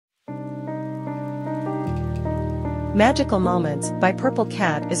Magical Moments by Purple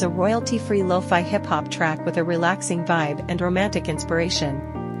Cat is a royalty-free lo-fi hip-hop track with a relaxing vibe and romantic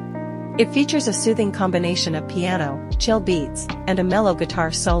inspiration. It features a soothing combination of piano, chill beats, and a mellow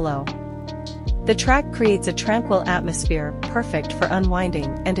guitar solo. The track creates a tranquil atmosphere, perfect for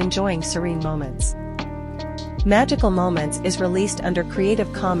unwinding and enjoying serene moments. Magical Moments is released under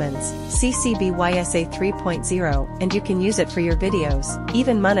Creative Commons, CC BY-SA 3.0, and you can use it for your videos,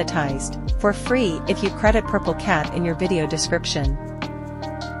 even monetized, for free if you credit Purple Cat in your video description.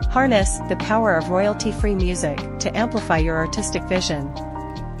 Harness the power of royalty-free music to amplify your artistic vision.